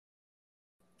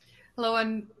Hello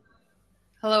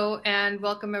and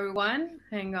welcome everyone.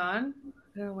 Hang on.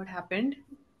 I don't know what happened.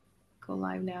 Go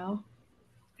live now.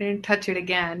 I didn't touch it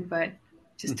again, but it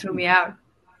just threw me out.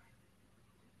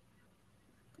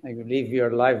 I believe we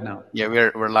are live now. Yeah,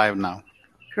 we're live now.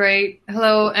 Great.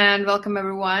 Hello and welcome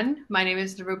everyone. My name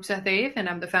is Navroop Sahdev and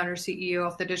I'm the founder CEO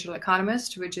of the Digital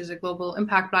Economist, which is a global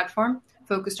impact platform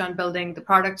focused on building the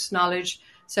products, knowledge,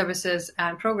 services,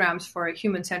 and programs for a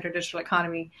human-centered digital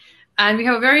economy. And we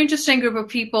have a very interesting group of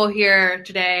people here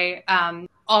today,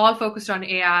 all focused on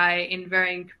AI in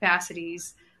varying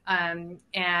capacities, and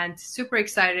super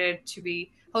excited to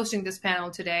be hosting this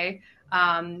panel today,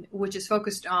 which is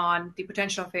focused on the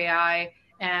potential of AI,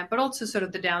 but also sort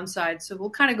of the downside. So we'll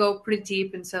kind of go pretty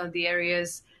deep in some of the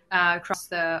areas across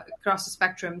the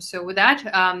spectrum. So with that,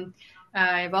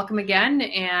 welcome again,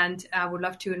 and I would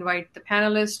love to invite the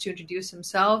panelists to introduce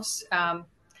themselves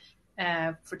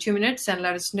for 2 minutes and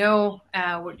let us know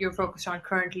what you're focused on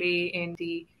currently in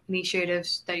the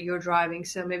initiatives that you're driving.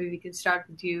 So maybe we can start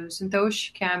with you,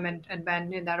 Santosh, Cam, and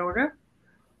Ben, in that order.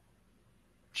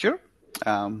 Sure.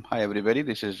 Hi, everybody.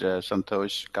 This is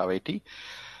Santosh Kaveti.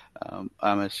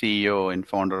 I'm a CEO and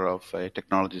founder of a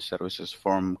technology services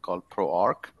firm called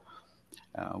ProArch.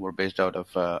 We're based out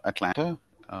of Atlanta.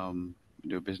 We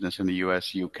do business in the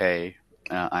US, UK,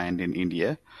 and in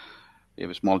India. We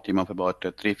have a small team of about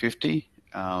 350.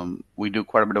 We do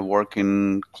quite a bit of work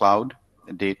in cloud,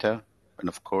 data, and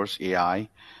of course, AI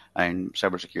and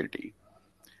cybersecurity.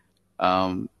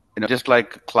 Just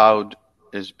like cloud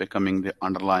is becoming the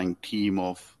underlying theme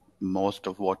of most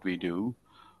of what we do,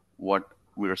 what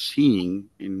we're seeing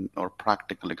in our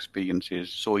practical experiences,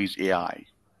 so is AI.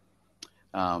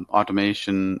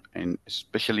 Automation, and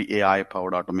especially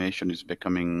AI-powered automation, is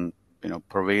becoming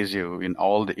pervasive in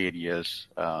all the areas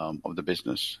of the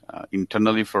business,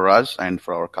 internally for us and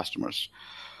for our customers.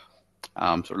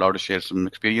 So allowed to share some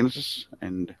experiences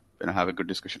and have a good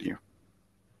discussion here.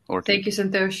 Thank you,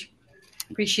 Santosh.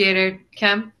 Appreciate it.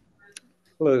 Cam?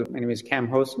 Hello, my name is Cam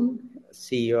Hosn,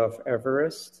 CEO of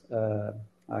Everest.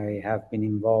 I have been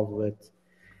involved with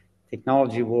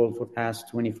technology world for the past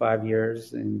 25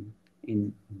 years in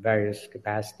various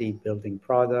capacity, building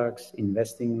products,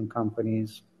 investing in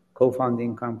companies,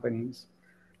 co-founding companies.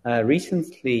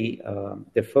 Recently,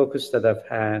 the focus that I've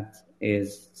had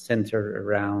is centered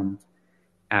around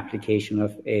application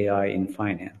of AI in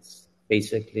finance,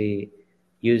 basically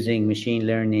using machine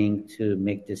learning to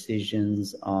make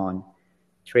decisions on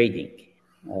trading.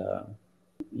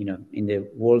 In the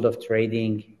world of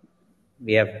trading,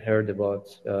 we have heard about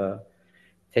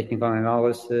technical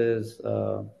analysis,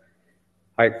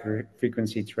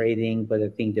 high-frequency trading, but I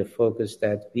think the focus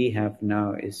that we have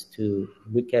now is to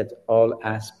look at all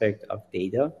aspects of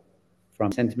data,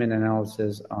 from sentiment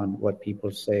analysis on what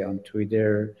people say on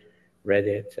Twitter,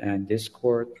 Reddit, and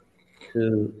Discord,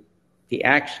 to the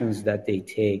actions that they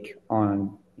take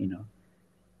on,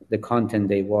 the content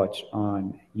they watch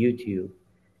on YouTube,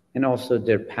 and also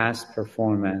their past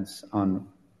performance on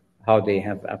how they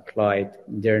have applied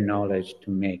their knowledge to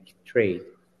make trade.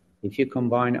 If you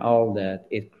combine all that,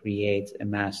 it creates a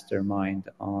mastermind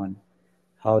on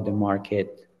how the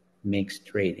market makes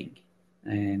trading.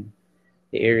 And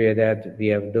the area that we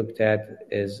have looked at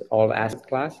is all asset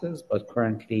classes, but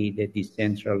currently the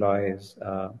decentralized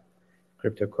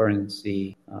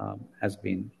cryptocurrency has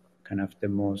been kind of the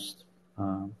most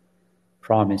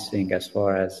promising as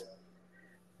far as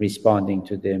responding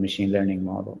to the machine learning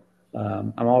model.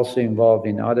 I'm also involved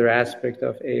in other aspects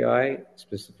of AI,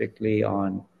 specifically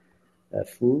on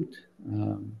food.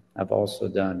 I've also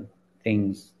done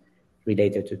things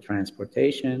related to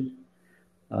transportation,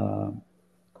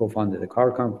 co-founded a car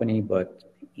company, but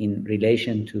in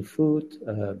relation to food,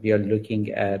 we are looking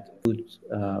at food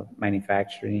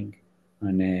manufacturing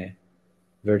on a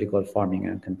vertical farming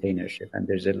and containership. And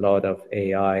there's a lot of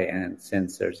AI and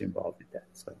sensors involved in that.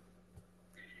 So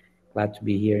glad to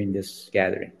be here in this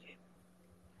gathering.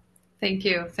 Thank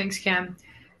you. Thanks, Cam.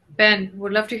 Ben,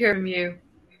 would love to hear from you.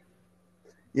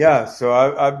 Yeah, so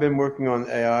I've been working on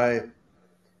AI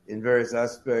in various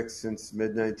aspects since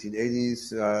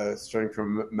mid-1980s, starting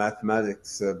from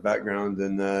mathematics background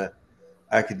in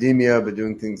academia, but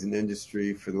doing things in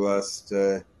industry for the last,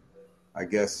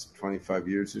 25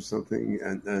 years or something.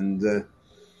 And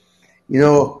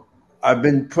I've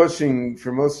been pushing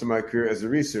for most of my career as a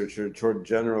researcher toward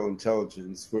general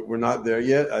intelligence. We're not there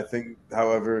yet. I think,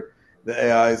 however, the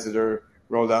AIs that are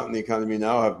rolled out in the economy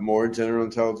now have more general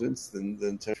intelligence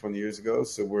than 10, 20 years ago.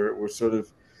 So we're sort of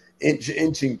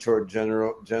inching toward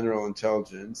general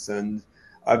intelligence. And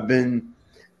I've been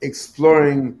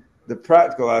exploring the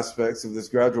practical aspects of this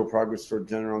gradual progress toward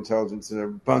general intelligence in a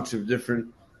bunch of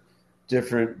different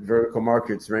different vertical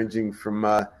markets, ranging from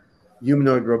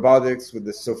humanoid robotics with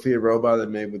the Sophia robot I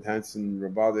made with Hanson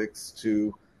Robotics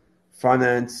to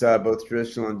finance, both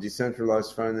traditional and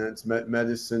decentralized finance,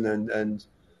 medicine, and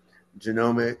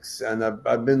genomics. And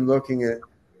I've been looking at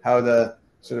how to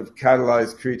sort of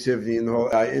catalyze creativity in the whole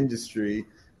AI industry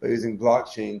by using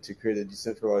blockchain to create a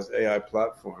decentralized AI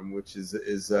platform, which is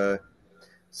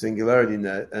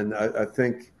SingularityNET. And I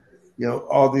think,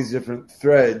 all these different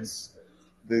threads,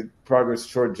 the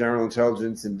progress toward general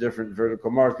intelligence in different vertical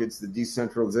markets, the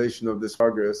decentralization of this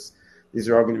progress, these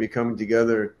are all going to be coming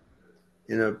together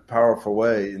in a powerful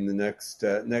way in the next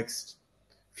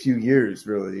few years,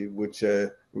 really, which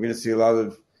we're going to see a lot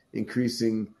of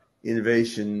increasing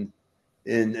innovation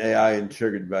in AI and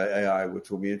triggered by AI, which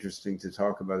will be interesting to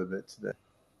talk about a bit today.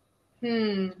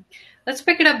 Let's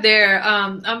pick it up there.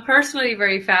 I'm personally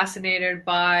very fascinated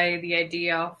by the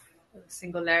idea of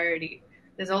singularity.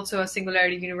 There's also a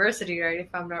Singularity University, right,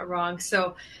 if I'm not wrong.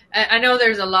 So I know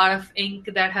there's a lot of ink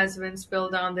that has been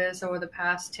spilled on this over the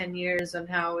past 10 years on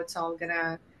how it's all going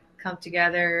to come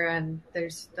together. And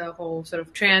there's the whole sort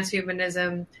of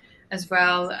transhumanism as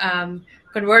well.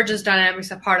 Convergence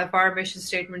dynamics are part of our mission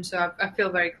statement, so I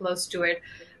feel very close to it.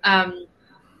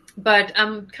 But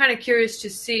I'm kind of curious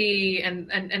to see,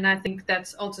 and I think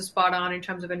that's also spot on in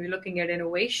terms of when we're looking at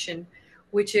innovation,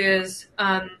 which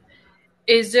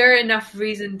is there enough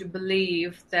reason to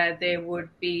believe that there would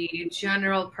be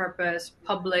general purpose,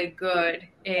 public good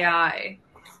AI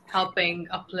helping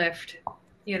uplift,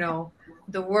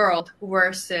 the world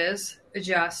versus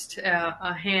just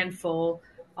a handful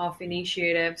of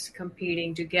initiatives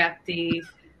competing to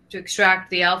extract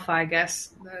the alpha, I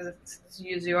guess, to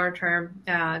use your term,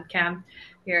 Cam,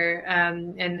 here,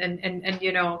 and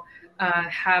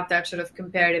have that sort of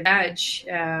comparative edge,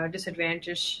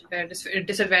 disadvantageous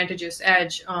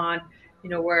edge on,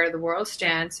 where the world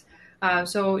stands.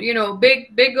 So,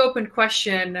 big open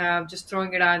question, just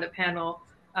throwing it out in the panel,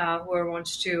 whoever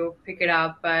wants to pick it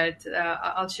up, but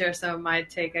I'll share some of my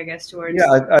take, I guess, towards.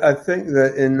 Yeah, I think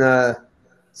that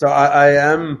so I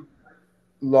am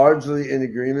largely in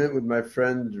agreement with my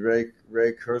friend Ray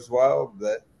Kurzweil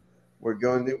that we're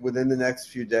within the next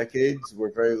few decades,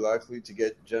 we're very likely to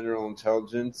get general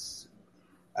intelligence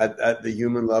at the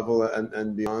human level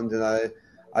and beyond. And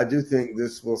I do think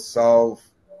this will solve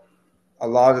a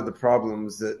lot of the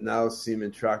problems that now seem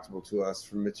intractable to us,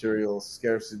 from material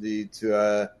scarcity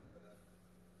to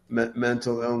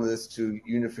mental illness to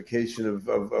unification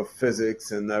of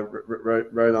physics, and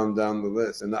right on down the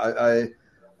list. And I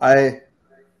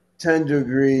tend to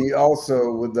agree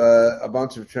also with a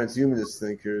bunch of transhumanist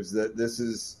thinkers that this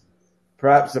is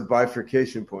perhaps a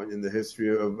bifurcation point in the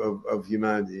history of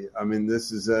humanity. I mean,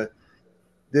 this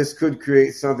could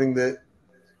create something that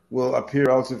will appear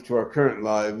relative to our current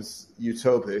lives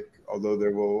utopic, although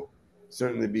there will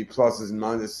certainly be pluses and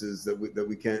minuses that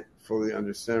we can't fully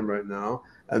understand right now.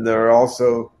 And there are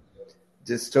also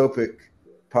dystopic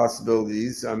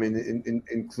possibilities. I mean,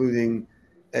 including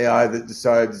AI that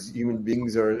decides human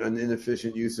beings are an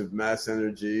inefficient use of mass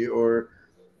energy, or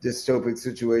dystopic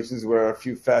situations where a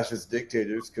few fascist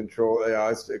dictators control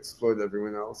AIs to exploit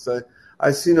everyone else.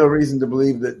 I see no reason to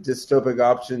believe that dystopic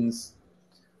options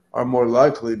are more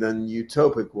likely than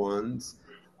utopic ones.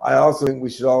 I also think we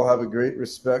should all have a great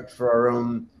respect for our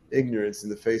own ignorance in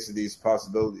the face of these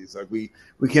possibilities. Like we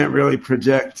can't really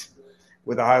project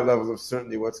with a high level of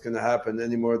certainty what's going to happen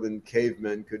any more than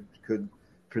cavemen could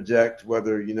project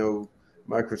whether,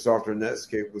 Microsoft or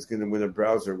Netscape was going to win a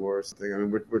browser war or something. I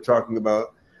mean, we're talking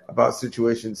about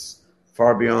situations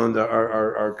far beyond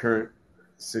our current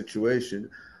situation.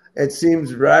 It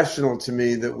seems rational to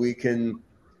me that we can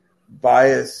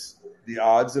bias the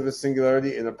odds of a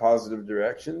singularity in a positive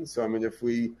direction. So, I mean, if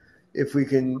we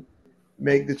can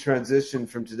make the transition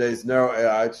from today's narrow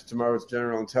AI to tomorrow's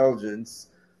general intelligence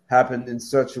happen in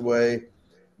such a way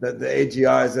that the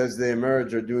AGIs, as they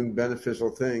emerge, are doing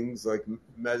beneficial things like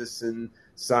medicine,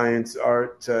 science,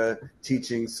 art,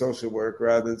 teaching, social work,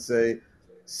 rather than, say,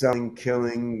 selling,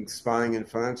 killing, spying, and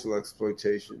financial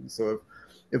exploitation. So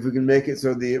if we can make it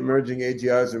so the emerging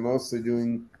AGIs are mostly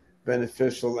doing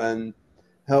beneficial and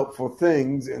helpful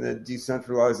things in a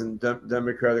decentralized and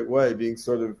democratic way, being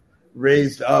sort of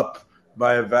raised up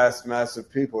by a vast mass of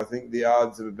people, I think the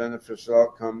odds of a beneficial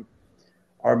outcome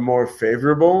are more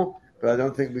favorable. But I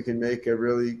don't think we can make a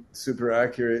really super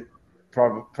accurate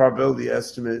probability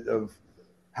estimate of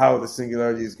how the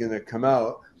singularity is going to come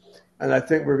out. And I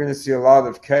think we're going to see a lot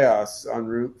of chaos en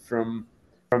route from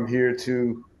here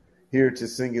to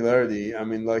singularity. I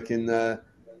mean, like in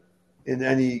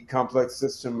any complex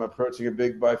system approaching a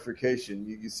big bifurcation,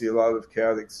 you see a lot of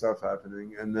chaotic stuff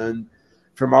happening. And then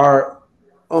from our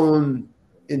own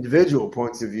individual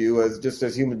points of view, as just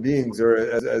as human beings or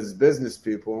as business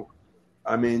people.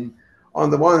 I mean, on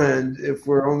the one hand, if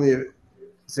we're only,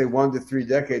 say, 1 to 3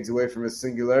 decades away from a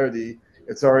singularity,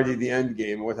 it's already the end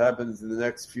game. What happens in the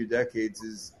next few decades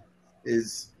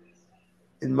is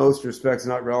in most respects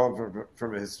not relevant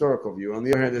from a historical view. On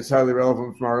the other hand, it's highly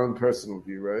relevant from our own personal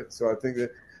view, right? So I think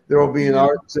that there will be an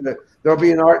art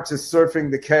to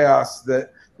surfing the chaos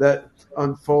that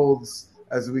unfolds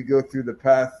as we go through the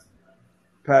path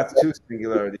to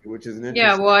singularity, which is an interesting.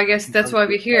 Yeah, well, I guess that's why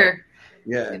we're here.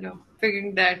 Yeah,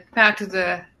 figuring that path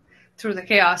through the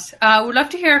chaos. Would love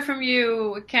to hear from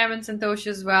you, Cam and Santosh,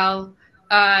 as well.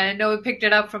 I know we picked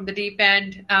it up from the deep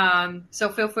end, so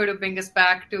feel free to bring us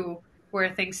back to where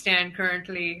things stand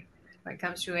currently when it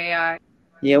comes to AI.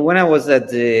 Yeah, when I was at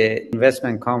the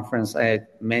investment conference, I had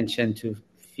mentioned to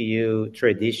few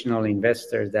traditional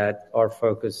investors that our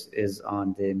focus is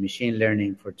on the machine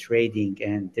learning for trading,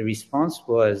 and the response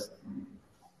was,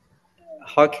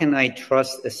 how can I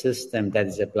trust a system that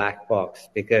is a black box?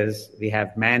 Because we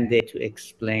have mandate to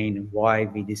explain why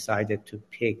we decided to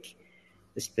pick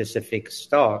a specific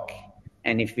stock.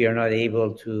 And if we are not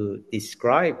able to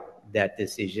describe that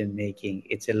decision making,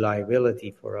 it's a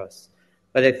liability for us.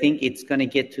 But I think it's going to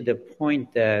get to the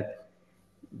point that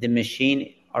the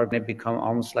machine are going to become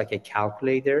almost like a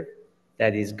calculator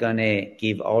that is going to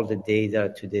give all the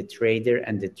data to the trader,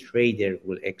 and the trader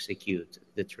will execute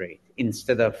the trade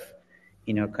instead of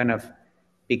kind of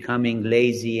becoming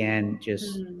lazy and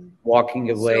just walking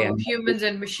away. So and humans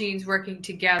and machines working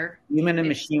together. Human and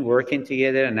machine working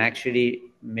together, and actually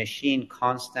machine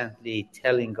constantly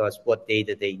telling us what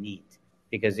data they need.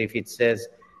 Because if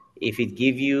it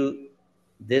give you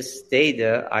this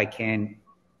data, I can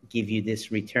give you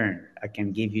this return. I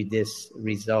can give you this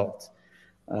result.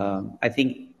 I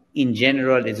think in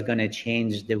general, it's going to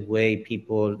change the way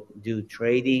people do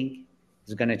trading.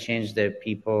 It's going to change the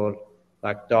people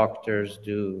like doctors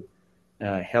do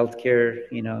healthcare,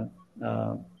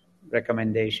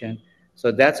 recommendation.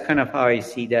 So that's kind of how I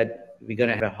see that we're going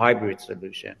to have a hybrid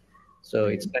solution. So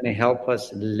it's going to help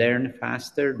us learn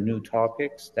faster new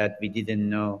topics that we didn't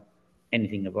know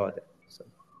anything about it. So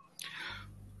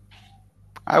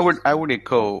I would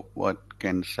echo what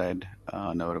Ken said.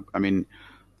 Navroop. I mean,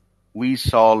 we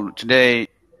solve today.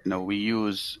 We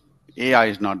use AI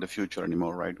is not the future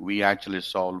anymore, right? We actually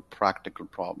solve practical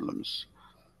problems.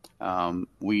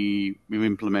 We've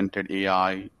implemented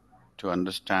AI to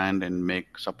understand and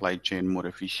make supply chain more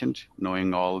efficient,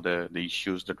 knowing all the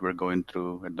issues that we're going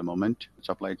through at the moment,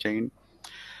 supply chain.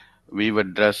 We've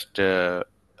addressed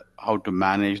how to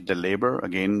manage the labor,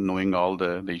 again, knowing all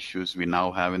the issues we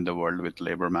now have in the world with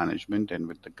labor management and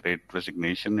with the great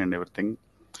resignation and everything.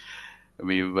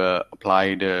 We've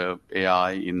applied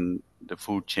AI in the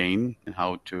food chain and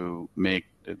how to make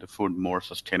the food more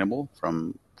sustainable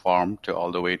from farm to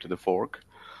all the way to the fork.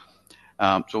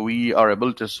 So we are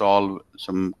able to solve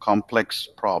some complex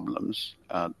problems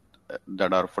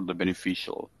that are for the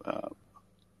beneficial.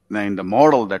 And the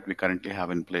model that we currently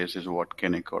have in place is what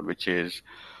Ken echoed, which is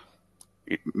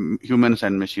humans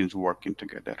and machines working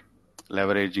together,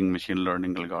 leveraging machine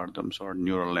learning algorithms or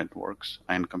neural networks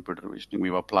and computer vision.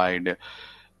 We've applied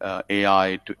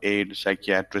AI to aid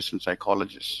psychiatrists and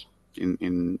psychologists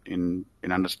in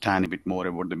understanding a bit more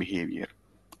about the behavior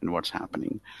and what's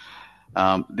happening.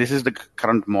 This is the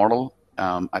current model.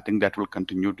 I think that will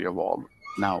continue to evolve.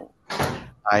 Now,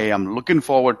 I am looking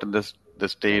forward to the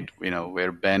state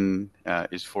where Ben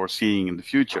is foreseeing in the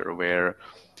future, where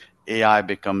AI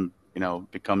becomes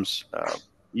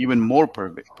even more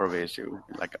pervasive,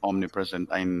 like omnipresent,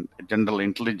 in general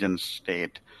intelligence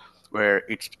state, where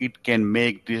it can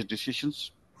make these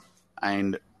decisions.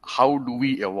 And how do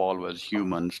we evolve as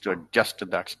humans to adjust to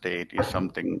that state is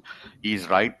something. He's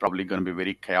right, probably going to be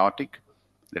very chaotic.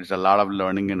 There's a lot of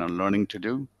learning and unlearning to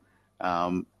do.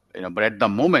 But at the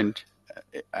moment,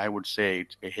 I would say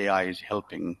AI is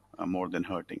helping more than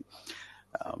hurting.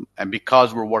 And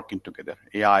because we're working together,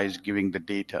 AI is giving the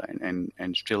data,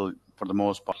 and still, for the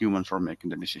most part, humans are making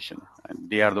the decision. And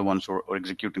they are the ones who are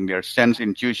executing their sense,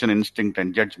 intuition, instinct,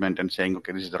 and judgment and saying,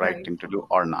 okay, this is the right thing to do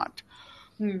or not.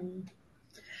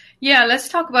 Yeah, let's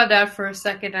talk about that for a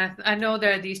second. I know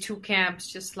there are these two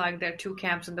camps, just like there are two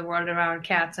camps in the world around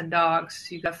cats and dogs.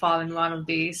 You got to fall in one of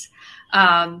these.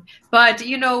 But,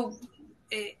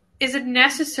 is it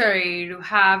necessary to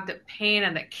have the pain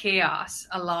and the chaos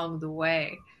along the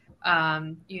way?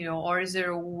 Or is there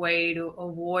a way to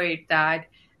avoid that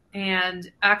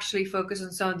and actually focus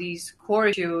on some of these core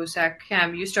issues that,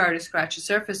 Cam, you started to scratch the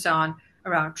surface on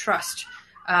around trust,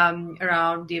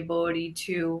 around the ability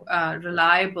to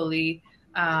reliably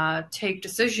take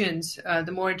decisions.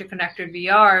 The more interconnected we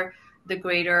are, the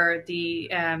greater the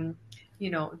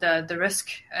the risk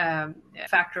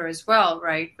factor as well,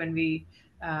 right? When we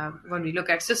look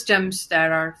at systems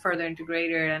that are further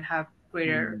integrated and have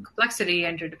greater complexity,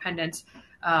 interdependence,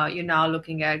 you're now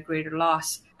looking at greater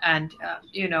loss. And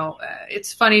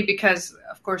it's funny because,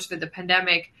 of course, with the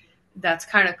pandemic, that's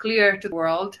kind of clear to the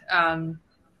world,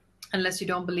 unless you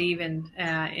don't believe in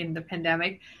the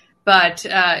pandemic. But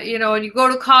when you go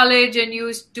to college and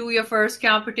you do your first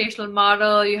computational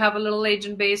model, you have a little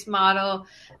agent-based model,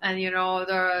 and you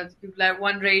let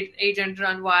one agent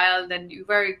run wild, then you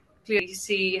very clearly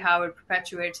see how it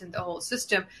perpetuates in the whole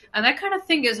system. And that kind of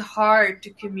thing is hard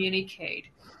to communicate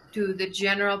to the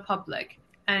general public,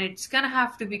 and it's going to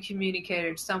have to be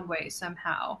communicated some way,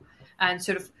 somehow. And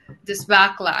sort of this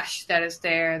backlash that is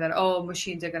there, that, oh,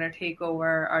 machines are going to take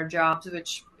over our jobs,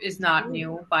 which is not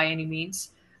new by any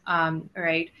means.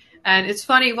 Right. And it's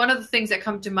funny, one of the things that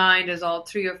come to mind as all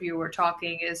three of you were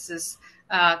talking is this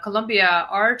Columbia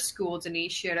Art School's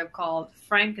initiative called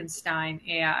Frankenstein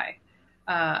AI.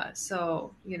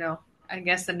 So, I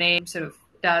guess the name sort of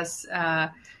does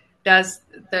the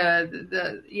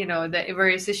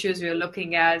various issues we're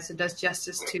looking at, so does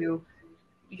justice to,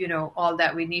 all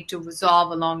that we need to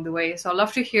resolve along the way. So I'd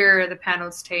love to hear the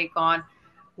panel's take on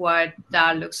what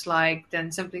that looks like,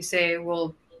 then simply say,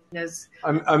 well,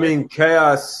 I mean,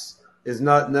 chaos is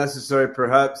not necessary,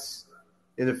 perhaps,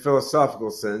 in a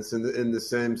philosophical sense, in the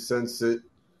same sense that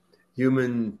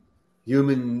human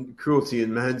cruelty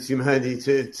and man's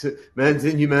inhumanity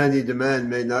to man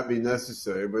may not be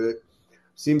necessary, but it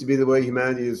seems to be the way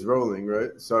humanity is rolling,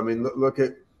 right? So, I mean, look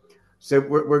at, say,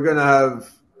 we're going to have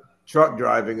truck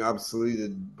driving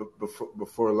obsoleted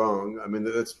before long. I mean,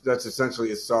 that's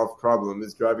essentially a solved problem,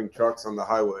 is driving trucks on the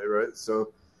highway, right?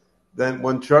 So then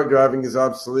when truck driving is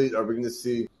obsolete, are we going to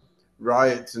see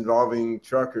riots involving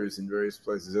truckers in various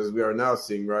places, as we are now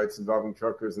seeing riots involving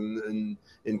truckers in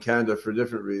Canada for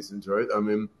different reasons, right? I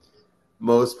mean,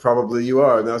 most probably you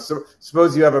are. Now, so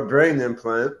suppose you have a brain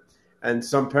implant, and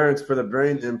some parents put a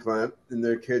brain implant in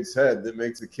their kid's head that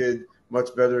makes the kid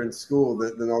much better in school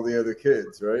than all the other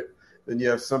kids, right? Then you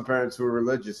have some parents who are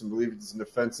religious and believe it's an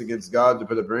offense against God to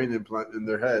put a brain implant in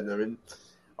their head. I mean,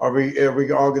 are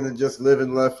we all going to just live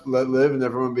and let live and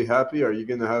everyone be happy? Are you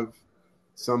going to have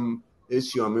some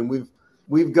issue? I mean,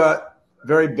 we've got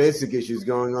very basic issues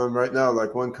going on right now,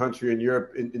 like one country in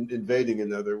Europe invading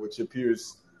another, which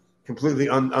appears completely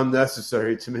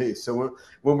unnecessary to me. So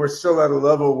when we're still at a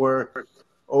level where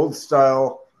old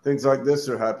style things like this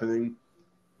are happening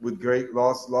with great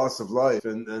loss of life,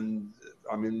 and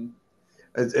I mean,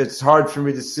 it's hard for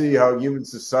me to see how human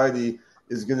society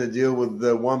is going to deal with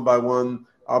the one by one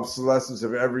obsolescence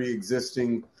of every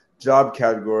existing job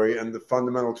category and the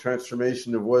fundamental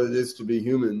transformation of what it is to be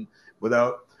human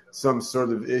without some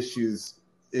sort of issues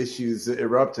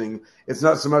erupting. It's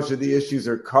not so much that the issues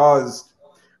are caused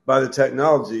by the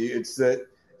technology, it's that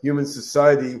human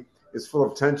society is full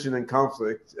of tension and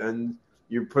conflict, and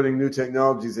you're putting new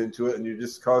technologies into it, and you're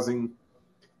just causing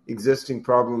existing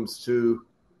problems to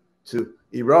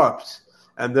erupt.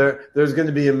 And there's going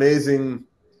to be amazing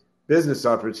business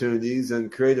opportunities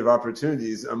and creative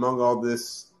opportunities among all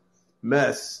this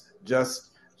mess,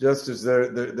 just as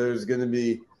there's going to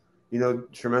be,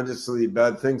 tremendously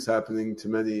bad things happening to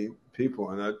many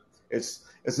people. And it's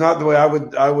not the way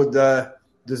I would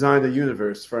design a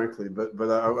universe, frankly,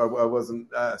 but I wasn't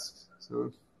asked.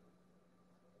 So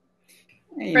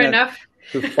fair enough.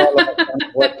 To follow up on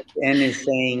what Anne is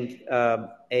saying,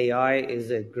 AI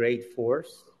is a great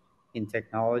force in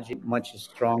technology, much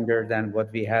stronger than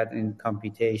what we had in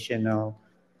computational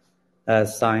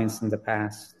science in the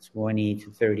past 20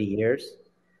 to 30 years.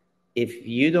 If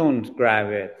you don't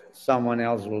grab it, someone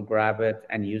else will grab it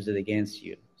and use it against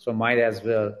you. So might as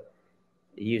well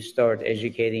you start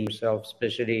educating yourself,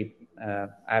 especially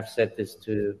I've said this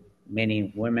to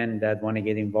many women that want to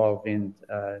get involved in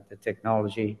the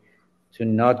technology, to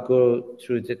not go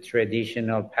through the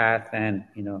traditional path and,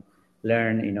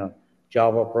 learn,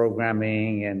 Java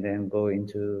programming and then go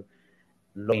into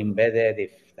low embedded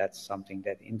if that's something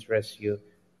that interests you.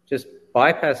 Just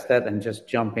bypass that and just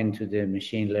jump into the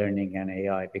machine learning and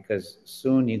AI, because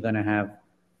soon you're going to have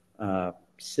a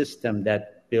system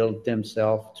that build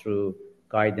themselves through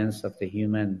guidance of the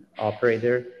human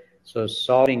operator. So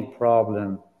solving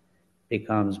problem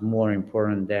becomes more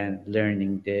important than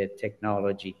learning the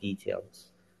technology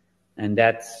details. And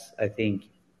that's, I think,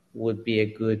 would be a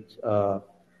good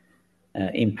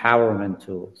empowerment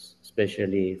tools,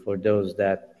 especially for those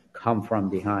that come from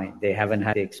behind. They haven't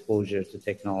had the exposure to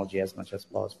technology as much as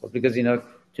possible. Because,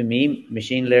 to me,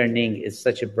 machine learning is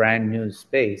such a brand new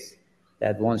space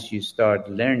that once you start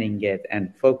learning it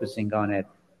and focusing on it,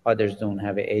 others don't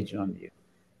have an edge on you.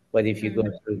 But if you go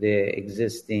through the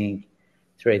existing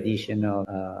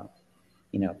traditional,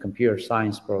 computer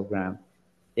science program,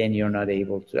 then you're not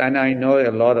able to. And I know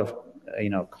a lot of,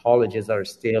 colleges are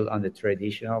still on the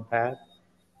traditional path,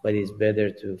 but it's better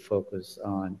to focus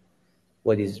on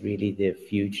what is really the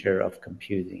future of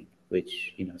computing,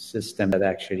 which, systems that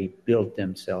actually build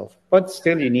themselves. But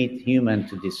still you need human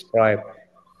to describe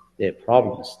the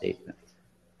problem statement.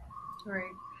 Right.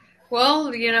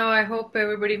 Well, I hope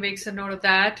everybody makes a note of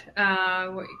that.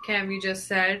 What Cam, you just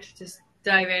said, just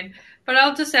dive in. But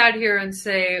I'll just add here and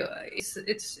say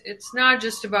it's not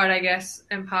just about, I guess,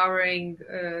 empowering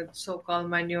so-called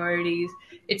minorities.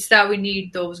 It's that we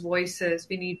need those voices.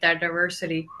 We need that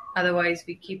diversity. Otherwise,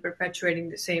 we keep perpetuating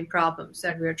the same problems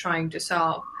that we're trying to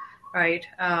solve, right?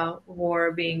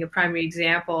 War being a primary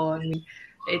example. I mean,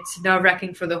 it's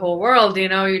nerve-wracking for the whole world.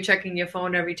 You're checking your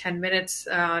phone every 10 minutes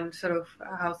on sort of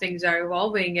how things are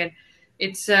evolving, and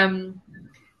it's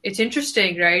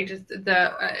interesting, right?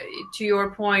 To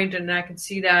your point, and I can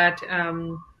see that,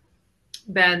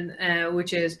 Ben,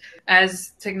 which is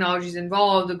as technologies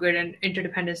involve, the greater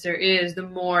interdependence there is, the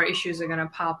more issues are going to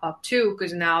pop up too,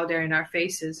 because now they're in our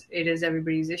faces. It is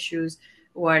everybody's issues,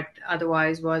 what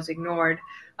otherwise was ignored.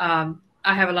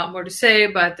 I have a lot more to say,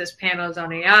 but this panel is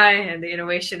on AI and the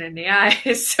innovation in AI.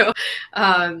 So,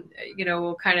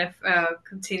 we'll kind of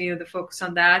continue the focus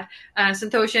on that.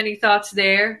 Santosh, any thoughts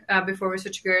there before we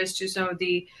switch gears to some of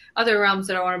the other realms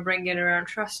that I want to bring in around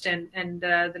trust and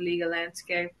the legal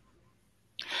landscape?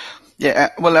 Yeah,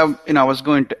 well, I was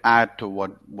going to add to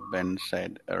what Ben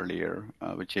said earlier,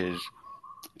 which is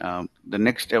the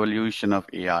next evolution of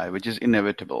AI, which is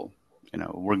inevitable.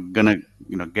 We're gonna,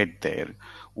 get there.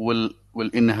 Will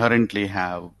inherently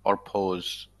have or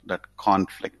pose that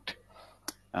conflict.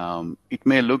 It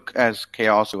may look as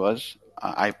chaos to us.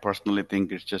 I personally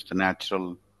think it's just a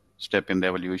natural step in the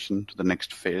evolution to the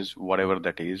next phase, whatever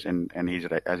that is. And he's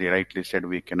right, as he rightly said,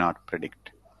 we cannot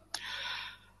predict.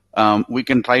 We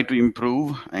can try to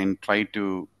improve and try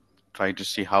to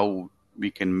see how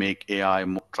we can make AI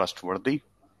more trustworthy.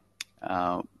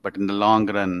 But in the long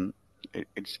run,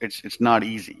 it's not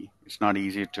easy. It's not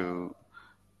easy to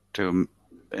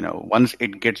once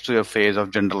it gets to a phase of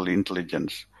general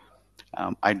intelligence,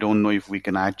 I don't know if we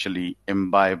can actually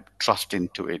imbibe trust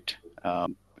into it.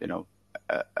 After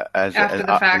the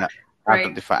fact, right?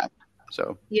 After the fact.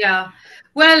 So yeah.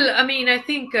 Well, I mean, I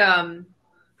think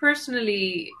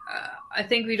personally, I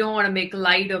think we don't want to make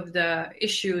light of the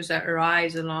issues that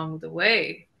arise along the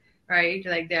way, right?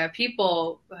 Like there are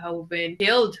people who have been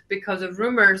killed because of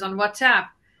rumors on WhatsApp,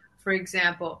 for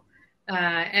example.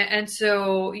 And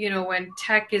so, when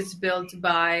tech is built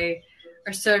by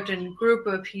a certain group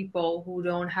of people who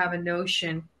don't have a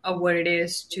notion of what it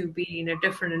is to be in a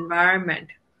different environment,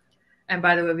 and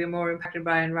by the way, we're more impacted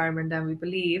by environment than we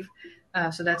believe.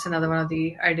 So that's another one of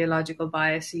the ideological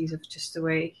biases of just the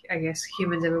way, I guess,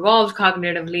 humans have evolved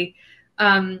cognitively.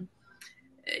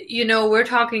 We're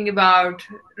talking about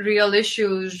real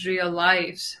issues, real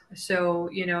lives. So,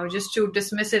 just to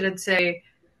dismiss it and say,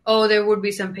 oh, there would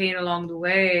be some pain along the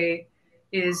way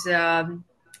is it's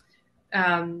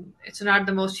not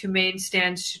the most humane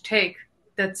stance to take.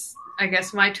 That's, I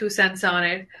guess, my 2 cents on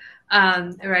it.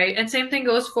 Right. And same thing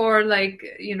goes for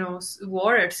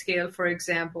war at scale, for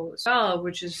example, as well,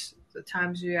 which is the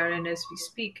times we are in as we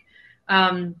speak.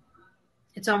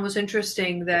 It's almost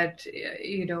interesting that,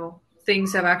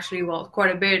 things have actually evolved quite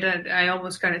a bit. And I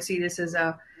almost kind of see this as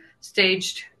a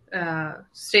stage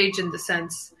in the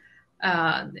sense,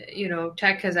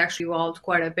 tech has actually evolved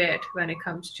quite a bit when it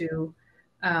comes to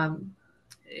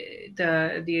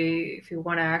if you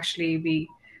want to actually be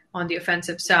on the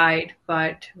offensive side,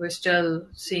 but we're still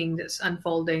seeing this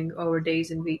unfolding over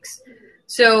days and weeks.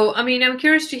 So, I mean, I'm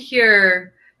curious to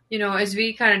hear, as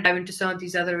we kind of dive into some of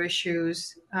these other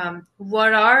issues,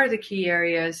 what are the key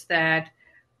areas that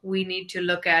we need to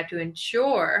look at to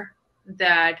ensure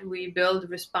that we build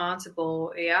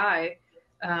responsible AI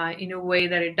in a way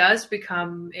that it does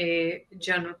become a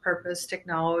general purpose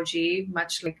technology,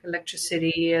 much like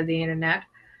electricity or the internet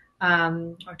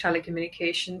or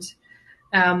telecommunications,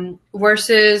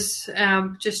 versus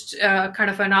just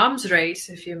kind of an arms race,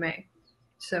 if you may.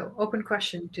 So, open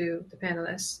question to the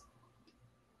panelists.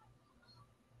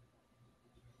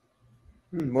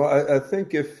 Well, I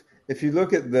think if you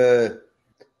look at the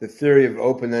theory of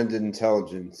open-ended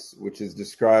intelligence, which is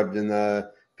described in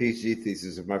PhD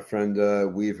thesis of my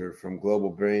friend Weaver from Global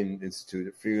Brain Institute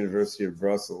at Free University of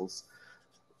Brussels.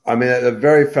 I mean, at a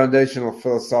very foundational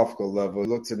philosophical level, it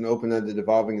looks at an open-ended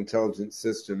evolving intelligence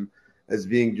system as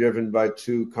being driven by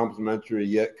two complementary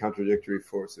yet contradictory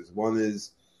forces. One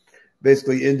is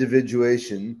basically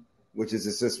individuation, which is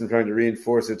a system trying to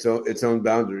reinforce its own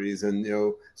boundaries and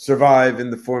survive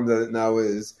in the form that it now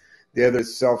is. The other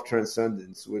is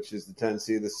self-transcendence, which is the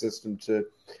tendency of the system to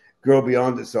grow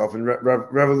beyond itself and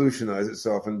revolutionize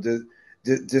itself and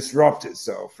disrupt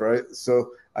itself, right?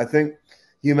 So I think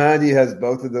humanity has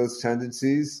both of those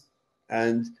tendencies,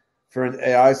 and for an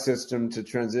AI system to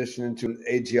transition into an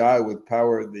AGI with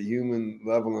power at the human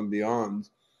level and beyond,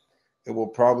 it will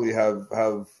probably have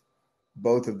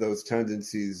both of those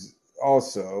tendencies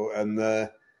also. And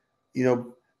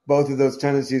both of those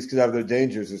tendencies could have their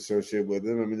dangers associated with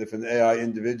them. I mean, if an AI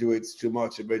individuates too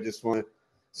much, it may just want to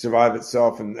survive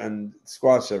itself and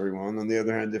squash everyone. On the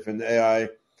other hand, if an AI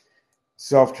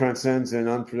self-transcends in an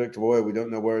unpredictable way, we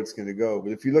don't know where it's going to go.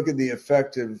 But if you look at the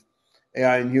effect of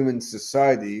AI in human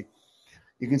society,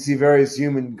 you can see various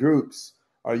human groups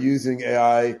are using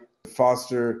AI to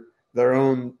foster their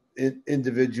own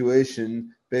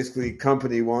individuation. Basically,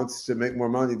 company wants to make more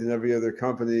money than every other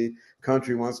company.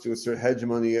 Country wants to assert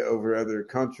hegemony over other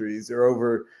countries or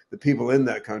over the people in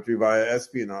that country via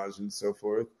espionage and so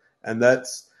forth. And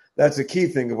that's a key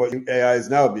thing of what AI is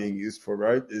now being used for,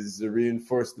 right? Is to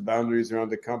reinforce the boundaries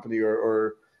around a company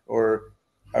or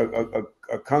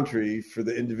a country for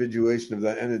the individuation of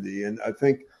that entity. And I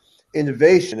think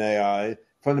innovation AI,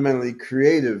 fundamentally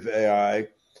creative AI,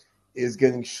 is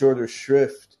getting shorter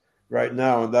shrift right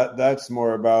now, and that's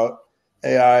more about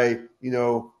AI,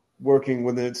 working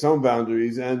within its own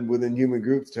boundaries and within human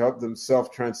groups to help them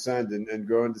self-transcend and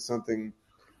grow into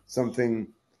something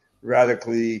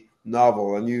radically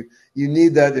novel. And you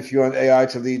need that if you want AI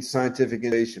to lead scientific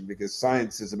innovation, because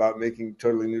science is about making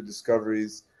totally new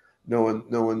discoveries no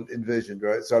one envisioned,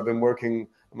 right? So I've been working,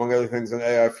 among other things, on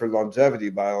AI for longevity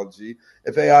biology.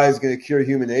 If AI is going to cure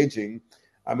human aging,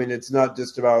 I mean, it's not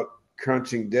just about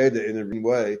crunching data in a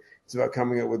way. It's about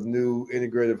coming up with new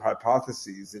integrative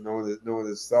hypotheses that no one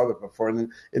has thought of before.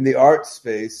 And in the art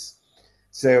space,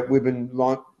 say we've been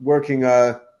working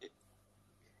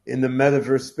in the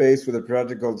metaverse space with a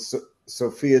project called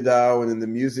Sophia DAO, and in the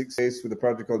music space with a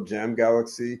project called Jam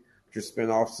Galaxy, which are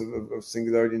spin-offs of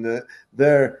SingularityNET.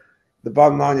 The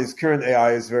bottom line is current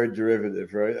AI is very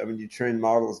derivative, right? I mean, you train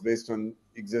models based on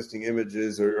existing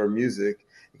images or music.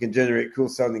 You can generate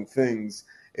cool-sounding things.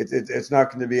 It's not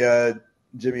going to be a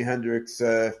Jimi Hendrix,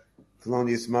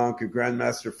 Thelonious Monk, or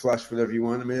Grandmaster Flash, whatever you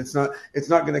want. I mean, it's not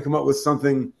going to come up with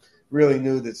something really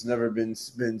new that's never been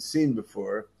seen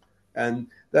before, and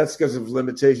that's because of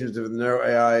limitations of the narrow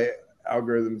AI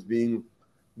algorithms being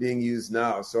used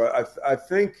now. So I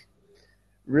think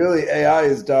really AI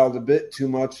is dialed a bit too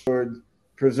much toward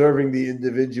preserving the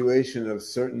individuation of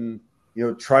certain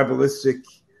tribalistic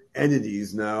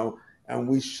entities now, and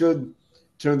we should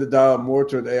turn the dial more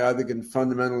toward AI that can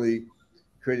fundamentally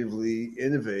creatively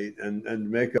innovate and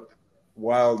make up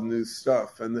wild new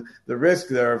stuff. And the risk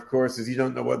there, of course, is you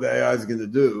don't know what the AI is going to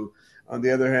do. On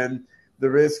the other hand, the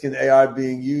risk in AI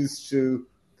being used to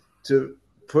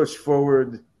push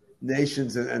forward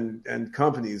nations and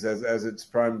companies as its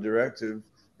prime directive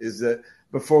is that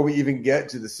before we even get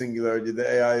to the singularity, the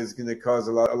AI is going to cause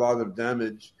a lot of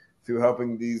damage through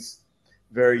helping these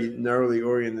very narrowly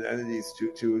oriented entities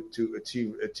to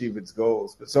achieve its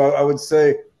goals. But so I would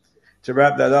say, to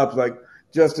wrap that up, like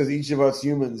just as each of us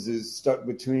humans is stuck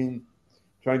between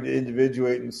trying to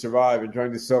individuate and survive and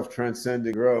trying to self-transcend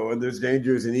and grow, and there's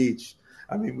dangers in each.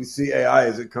 I mean, we see AI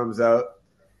as it comes out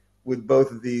with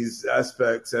both of these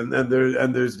aspects, and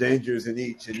there's dangers in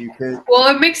each, and you can't.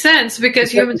 Well, it makes sense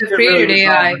because humans have created really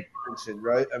AI, tension,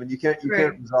 right? I mean, you can't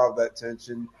resolve that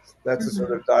tension. That's a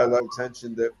sort of dialogue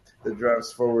tension that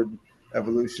drives forward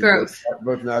evolution, growth,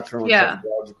 both natural and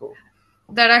technological.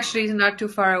 That actually is not too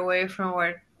far away from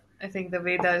what I think the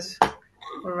Vedas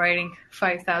were writing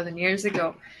 5,000 years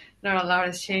ago. Not a lot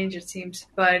has changed, it seems,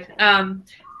 but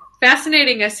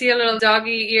fascinating. I see a little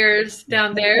doggy ears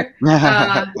down there,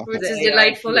 which is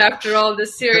delightful after all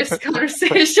this serious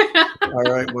conversation. All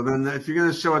right. Well, then, if you're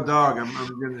going to show a dog, I'm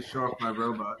going to show off my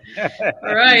robot.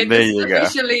 All right. There This is you go.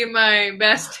 officially my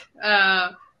best,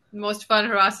 most fun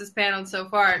Horasis panel so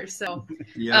far. So,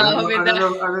 yeah, I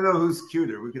don't know who's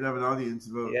cuter. We could have an audience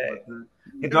vote. Yeah.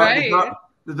 But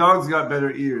the dog's got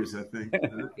better ears, I think.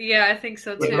 Yeah, I think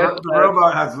so too. The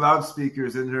robot has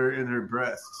loudspeakers in her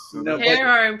breasts. So hair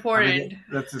are important.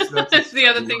 That's the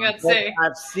other thing I'd say.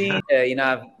 I've seen,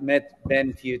 I've met Ben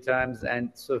a few times,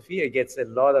 and Sophia gets a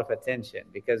lot of attention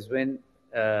because when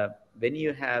when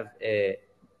you have a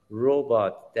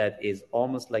robot that is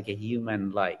almost like a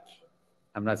human-like,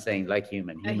 I'm not saying like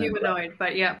human, A human-like, humanoid,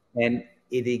 but yeah. and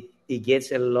it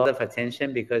gets a lot of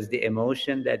attention because the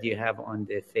emotion that you have on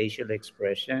the facial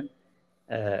expression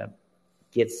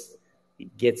gets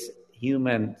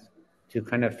human to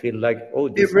kind of feel like, oh,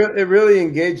 this. It really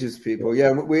engages people.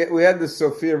 Yeah, we had the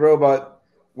Sophia robot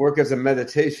work as a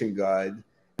meditation guide.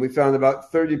 We found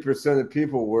about 30% of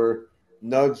people were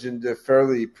nudged into a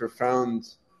fairly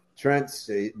profound trance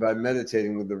state by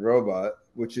meditating with the robot,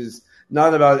 which is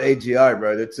not about AGI,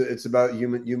 right? It's about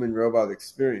human robot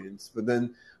experience. But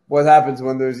then what happens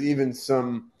when there's even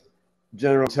some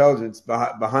general intelligence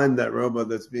behind that robot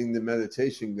that's being the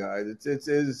meditation guide? It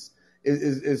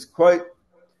is quite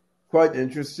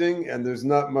interesting, and there's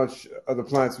not much of the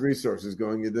planet's resources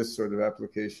going into this sort of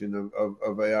application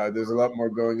of AI. There's a lot more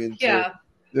going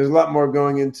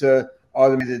into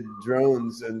automated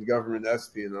drones and government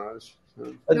espionage.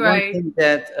 But Right. one thing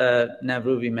that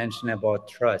Navroop mentioned about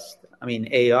trust, I mean,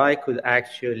 AI could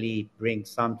actually bring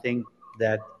something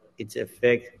that its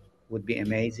effect would be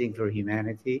amazing for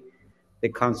humanity. The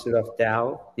concept of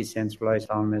DAO, decentralized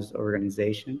autonomous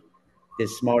organization, the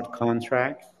smart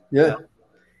contract. Yeah.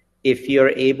 If you're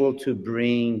able to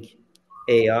bring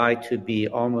AI to be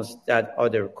almost that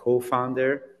other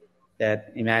co-founder,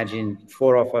 that imagine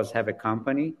four of us have a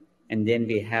company, and then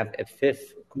we have a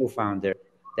fifth co-founder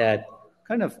that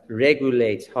kind of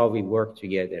regulates how we work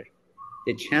together,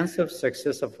 the chance of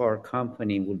success of our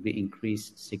company will be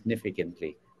increased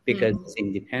significantly because it's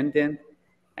independent,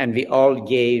 and we all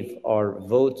gave our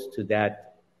vote to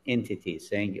that entity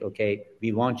saying, okay,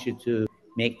 we want you to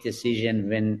make decision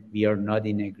when we are not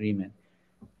in agreement.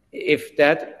 If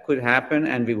that could happen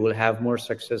and we will have more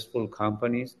successful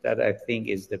companies, that I think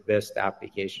is the best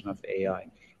application of AI.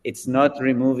 It's not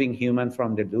removing human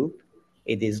from the loop.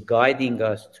 It is guiding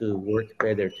us to work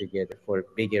better together for a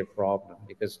bigger problem,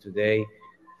 because today,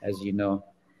 as you know,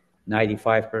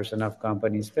 95% of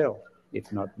companies fail,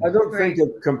 if not more. I don't think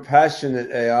a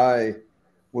compassionate AI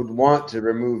would want to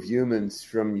remove humans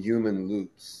from human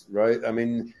loops, right? I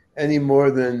mean, any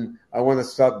more than I want to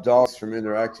stop dogs from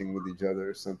interacting with each other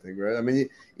or something, right? I mean,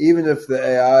 even if the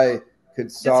AI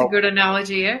could solve... That's a good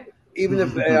analogy, yeah? Even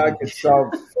if the AI could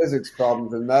solve physics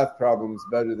problems and math problems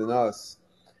better than us,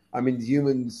 I mean,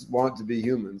 humans want to be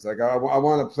humans. Like, I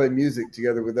want to play music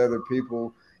together with other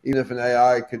people, even if an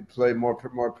AI could play more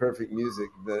perfect music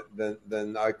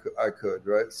than I could,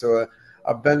 right? So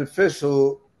a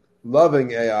beneficial,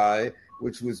 loving AI,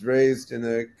 which was raised in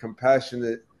a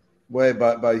compassionate way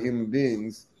by human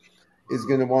beings, is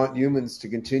going to want humans to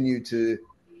continue to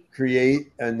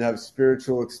create and have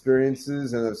spiritual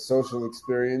experiences and have social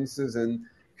experiences and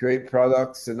create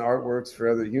products and artworks for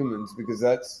other humans, because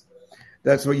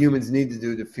that's what humans need to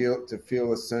do to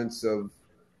feel a sense of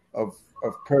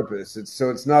purpose.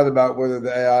 It's not about whether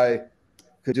the AI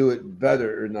could do it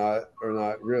better or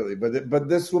not really, but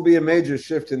this will be a major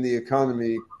shift in the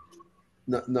economy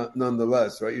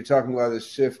nonetheless, right? You're talking about a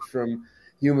shift from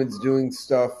humans doing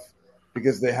stuff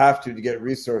because they have to get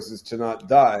resources to not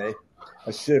die,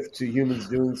 a shift to humans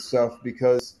doing stuff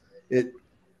because it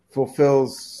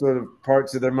fulfills sort of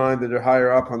parts of their mind that are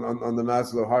higher up on the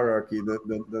Maslow hierarchy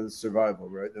than survival,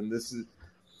 right? And this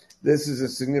is a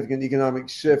significant economic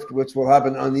shift which will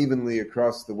happen unevenly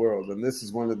across the world. And this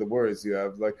is one of the worries you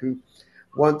have. Like,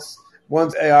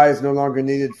 once AI is no longer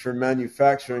needed for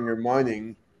manufacturing or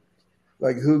mining,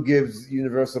 like, who gives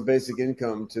universal basic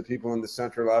income to people in the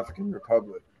Central African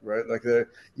Republic, right? Like,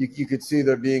 you could see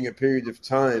there being a period of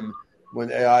time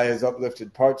when AI has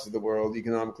uplifted parts of the world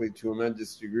economically to a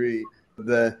tremendous degree.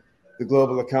 The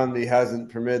global economy hasn't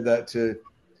permitted that to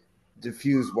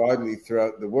diffuse widely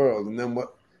throughout the world. And then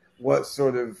what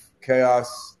sort of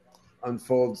chaos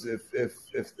unfolds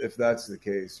if that's the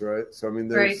case, right? So I mean,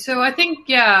 Right. So I think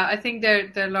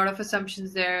there are a lot of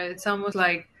assumptions there. It's almost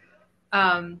like,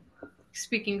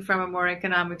 speaking from a more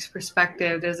economics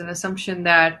perspective, there's an assumption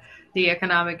that the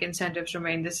economic incentives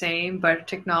remain the same, but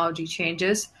technology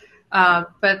changes.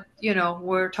 But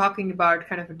we're talking about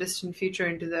kind of a distant future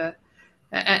into the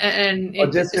a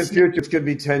distant future could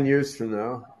be 10 years from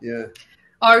now, yeah.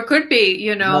 Or it could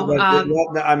be,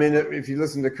 I mean, if you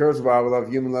listen to Kurzweil, we'll have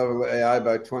human level AI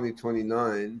by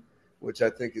 2029, which I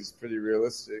think is pretty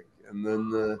realistic. And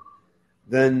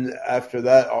then after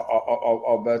that,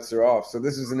 all bets are off. So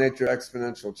this is the nature of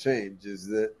exponential change, is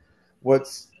that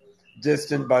what's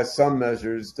distant by some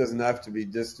measures doesn't have to be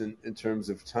distant in terms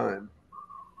of time.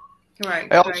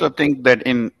 Right. I also think that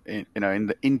in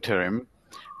the interim,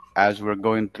 as we're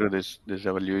going through this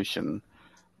evolution,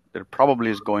 there probably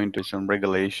is going to be some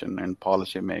regulation and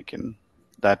policy making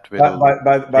that will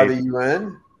by the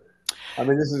UN. I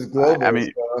mean, this is global. I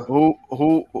mean,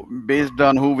 who based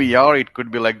on who we are, it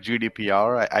could be like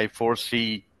GDPR. I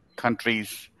foresee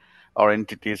countries or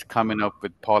entities coming up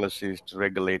with policies to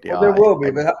regulate Well, there AI. will be,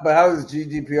 but how is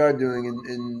GDPR doing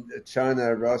in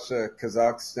China, Russia,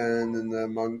 Kazakhstan,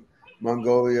 and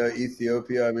Mongolia,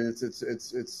 Ethiopia? I mean,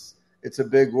 it's a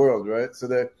big world, right? So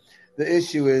the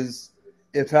issue is,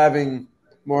 if having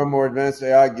more and more advanced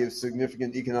AI gives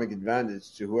significant economic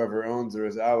advantage to whoever owns or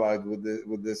is allied with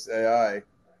this AI,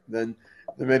 then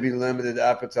there may be limited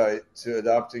appetite to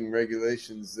adopting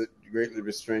regulations that greatly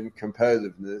restrain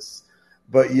competitiveness.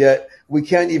 But yet we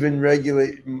can't even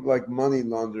regulate like money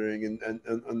laundering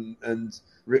and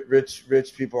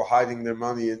rich people hiding their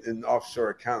money in offshore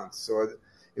accounts. So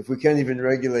if we can't even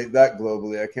regulate that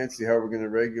globally, I can't see how we're going to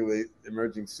regulate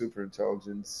emerging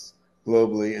superintelligence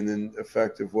globally in an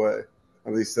effective way.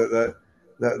 At least that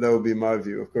would be my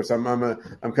view. Of course, I'm kind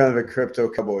of a crypto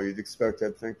cowboy. You'd expect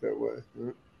I'd think that way.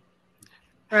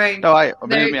 Right. No,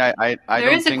 There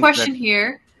don't is a think question that...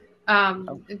 here.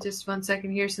 Just 1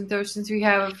 second here, Santosh. Since we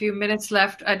have a few minutes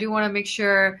left, I do want to make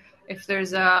sure if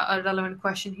there's a relevant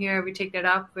question here, we take that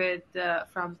up with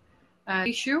from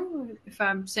Ishu, if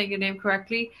I'm saying your name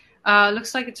correctly.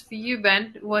 Looks like it's for you,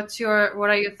 Ben. What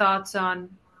are your thoughts on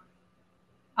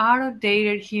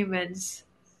out-of-dated humans?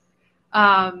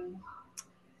 And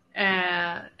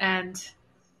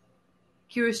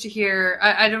curious to hear.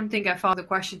 I don't think I followed the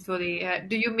question fully.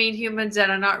 Do you mean humans that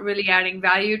are not really adding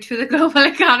value to the global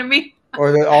economy?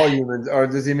 Or that all humans, or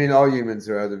does he mean all humans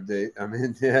are out of date? I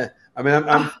mean, yeah. I mean,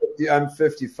 I'm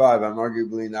 55. I'm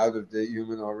arguably an out of date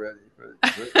human already.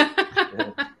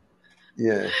 But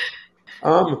yeah.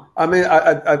 I mean,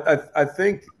 I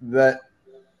think that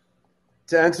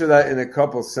to answer that in a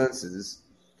couple senses,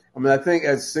 I mean, I think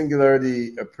as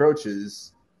singularity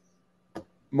approaches,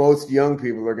 most young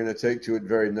people are going to take to it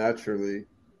very naturally,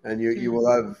 and you will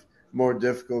have more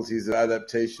difficulties of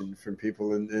adaptation from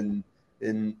people in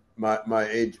my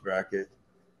age bracket,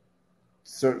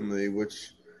 certainly,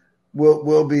 which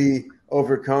will be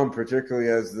overcome, particularly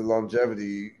as the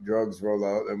longevity drugs roll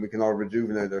out and we can all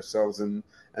rejuvenate ourselves and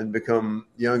become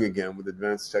young again with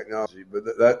advanced technology. But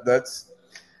that's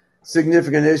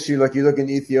significant issue. Like you look in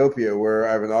Ethiopia, where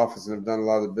I have an office and have done a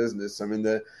lot of business. I mean,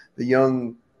 the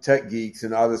young tech geeks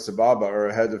in Addis Ababa are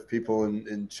ahead of people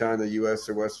in China, US,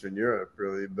 or Western Europe,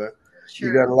 really. But sure,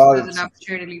 you got a lot of an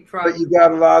opportunity. But you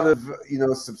got a lot of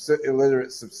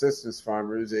illiterate subsistence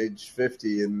farmers, age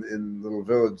 50, in little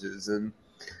villages, and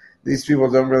these people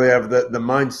don't really have the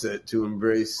mindset to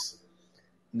embrace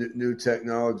new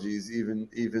technologies,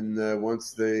 even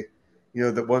once they,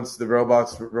 once the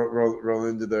robots roll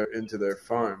into their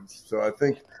farms. So I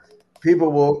think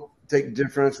people will take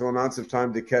differential amounts of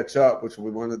time to catch up, which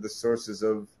will be one of the sources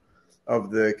of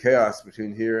the chaos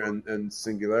between here and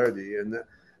singularity. And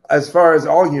as far as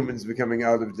all humans becoming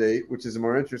out of date, which is a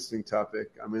more interesting topic,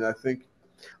 I mean, I think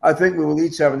we will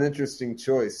each have an interesting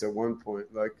choice at one point,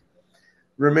 like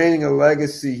remaining a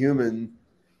legacy human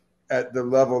at the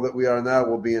level that we are now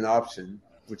will be an option,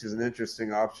 which is an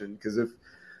interesting option, because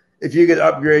if you could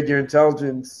upgrade your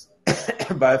intelligence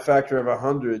by a factor of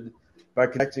 100 by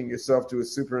connecting yourself to a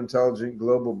super intelligent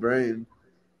global brain,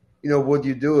 would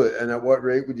you do it? And at what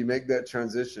rate would you make that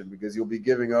transition? Because you'll be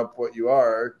giving up what you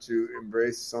are to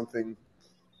embrace something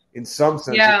in some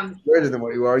sense greater than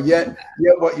what you are. Yet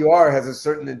what you are has a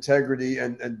certain integrity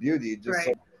and beauty, just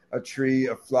like a tree,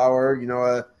 a flower,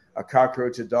 a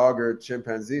cockroach, a dog, or a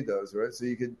chimpanzee does, right? So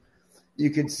you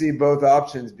could see both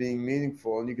options being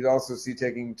meaningful, and you could also see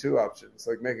taking two options,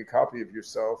 like make a copy of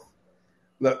yourself,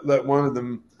 let one of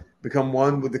them become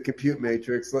one with the compute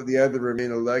matrix, let the other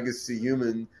remain a legacy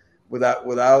human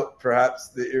without perhaps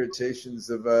the irritations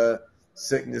of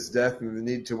sickness, death, and the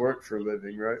need to work for a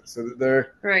living, right? So that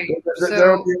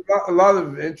there will be a lot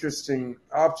of interesting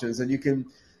options, and you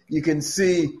can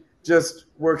see, just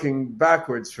working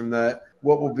backwards from that,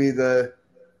 what will be the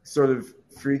sort of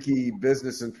freaky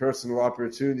business and personal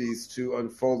opportunities to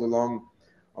unfold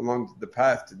along the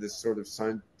path to this sort of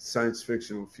science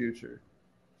fictional future.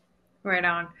 Right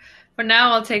on. For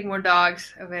now, I'll take more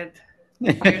dogs with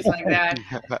ears like that.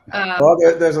 Well,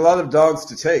 there's a lot of dogs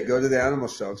to take. Go to the animal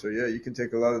shelter. Yeah, you can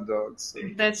take a lot of dogs. So.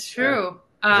 That's true.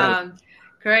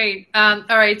 Great. All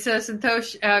right. So,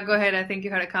 Santosh, go ahead. I think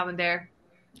you had a comment there.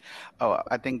 Oh,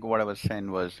 I think what I was saying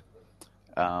was,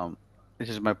 this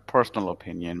is my personal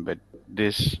opinion, but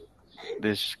this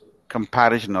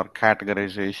comparison or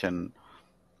categorization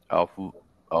of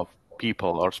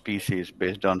people or species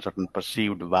based on certain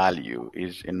perceived value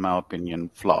is, in my opinion,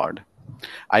 flawed.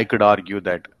 I could argue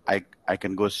that I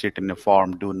can go sit in a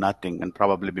farm, do nothing, and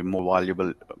probably be more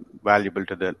valuable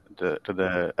to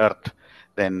the earth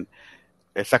than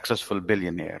a successful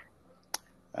billionaire.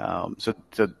 So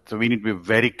we need to be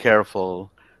very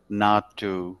careful not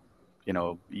to,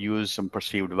 use some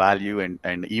perceived value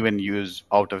and even use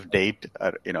out of date.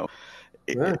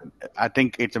 I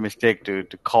think it's a mistake to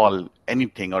call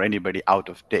anything or anybody out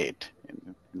of date,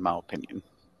 in my opinion.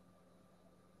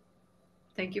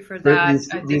 Thank you for that.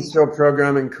 Do you still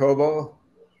program in COBOL?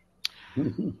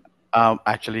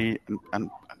 Actually, and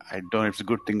I don't know if it's a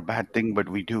good thing, bad thing, but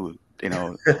we do.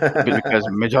 Because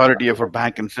majority of our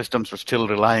banking systems are still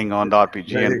relying on the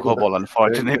RPG and COBOL,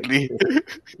 unfortunately.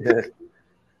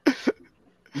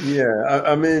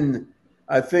 I mean,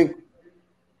 I think.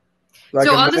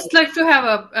 So I'll just like to have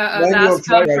a last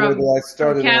comment from I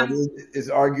started Cam. on is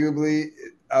arguably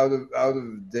out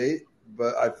of date,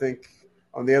 but I think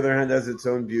on the other hand has its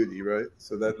own beauty, right?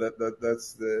 So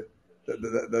that's the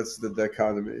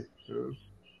dichotomy.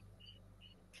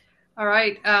 All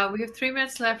right, we have 3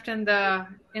 minutes left in the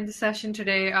session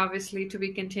today. Obviously, to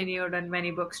be continued and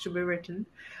many books to be written.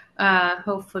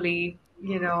 Hopefully,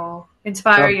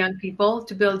 inspire young people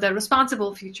to build a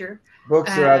responsible future.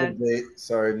 Books are out of date.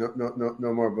 Sorry,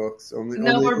 no more books.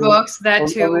 No more books. That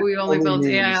too. We only build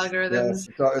AI algorithms.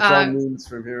 Yeah, it's all memes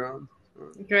from here on.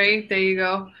 Great. There you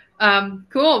go.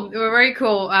 Cool. Very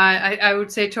cool. I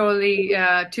would say totally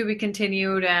to be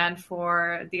continued, and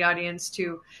for the audience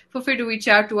to feel free to reach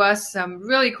out to us. Some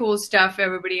really cool stuff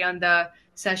everybody on the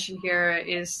session here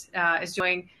is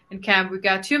doing. And Cam, we've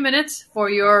got 2 minutes for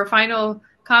your final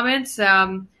comments.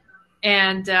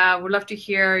 And we'd love to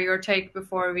hear your take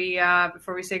before we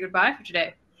say goodbye for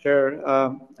today. Sure.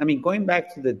 Going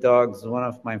back to the dogs, one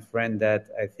of my friend that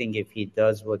I think if he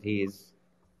does what he is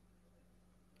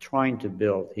trying to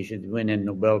build, he should win a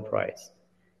Nobel Prize.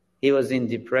 He was in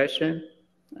depression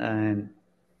and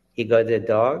he got a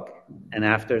dog. And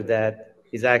after that,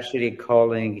 he's actually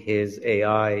calling his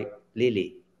AI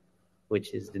Lily,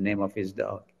 which is the name of his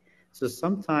dog. So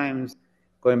sometimes,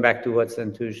 going back to what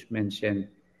Santosh mentioned,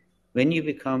 when you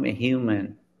become a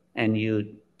human and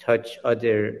you touch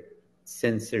other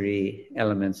sensory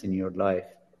elements in your life,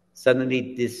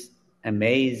 suddenly this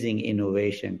amazing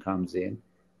innovation comes in,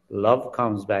 love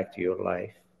comes back to your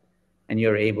life, and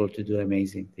you're able to do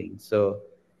amazing things. So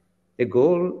the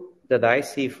goal that I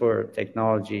see for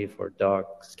technology, for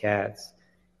dogs, cats,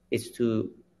 is to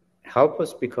help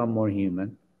us become more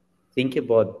human, think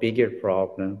about bigger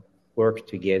problems, work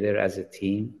together as a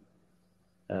team.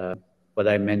 What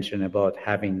I mentioned about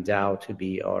having Dow to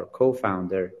be our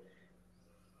co-founder.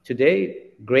 Today,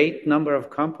 great number of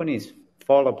companies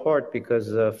fall apart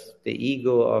because of the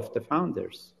ego of the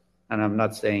founders. And I'm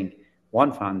not saying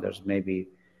one founders, maybe,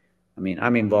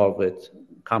 I'm involved with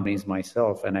companies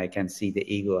myself, and I can see the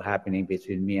ego happening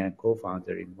between me and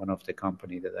co-founder in one of the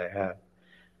company that I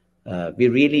have. We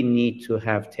really need to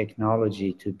have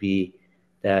technology to be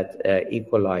that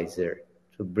equalizer,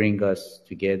 to bring us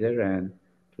together and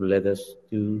to let us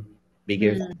do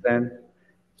bigger things and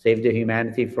save the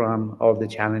humanity from all the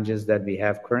challenges that we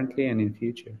have currently and in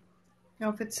future.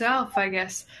 Of itself, I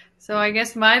guess. So I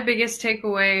guess my biggest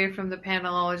takeaway from the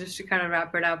panel, just to kind of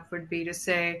wrap it up, would be to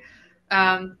say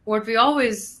what we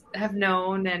always have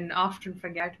known and often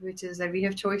forget, which is that we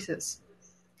have choices.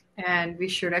 And we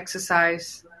should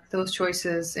exercise those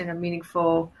choices in a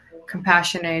meaningful,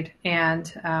 compassionate,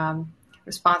 and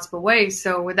responsible way.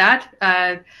 So with that,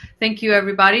 thank you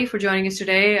everybody for joining us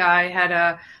today. I had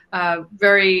a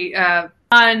very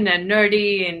fun and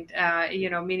nerdy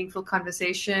and meaningful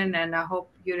conversation, and I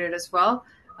hope you did as well.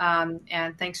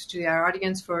 And thanks to our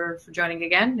audience for joining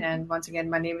again. And once again,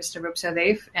 my name is Navroop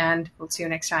Sahdev, and we'll see you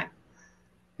next time.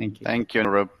 Thank you. Thank you,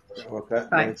 Navroop. Okay.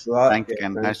 Bye. Thanks a lot. Thanks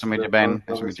again. Nice to meet you, Ben.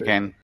 Nice to meet you, Ken.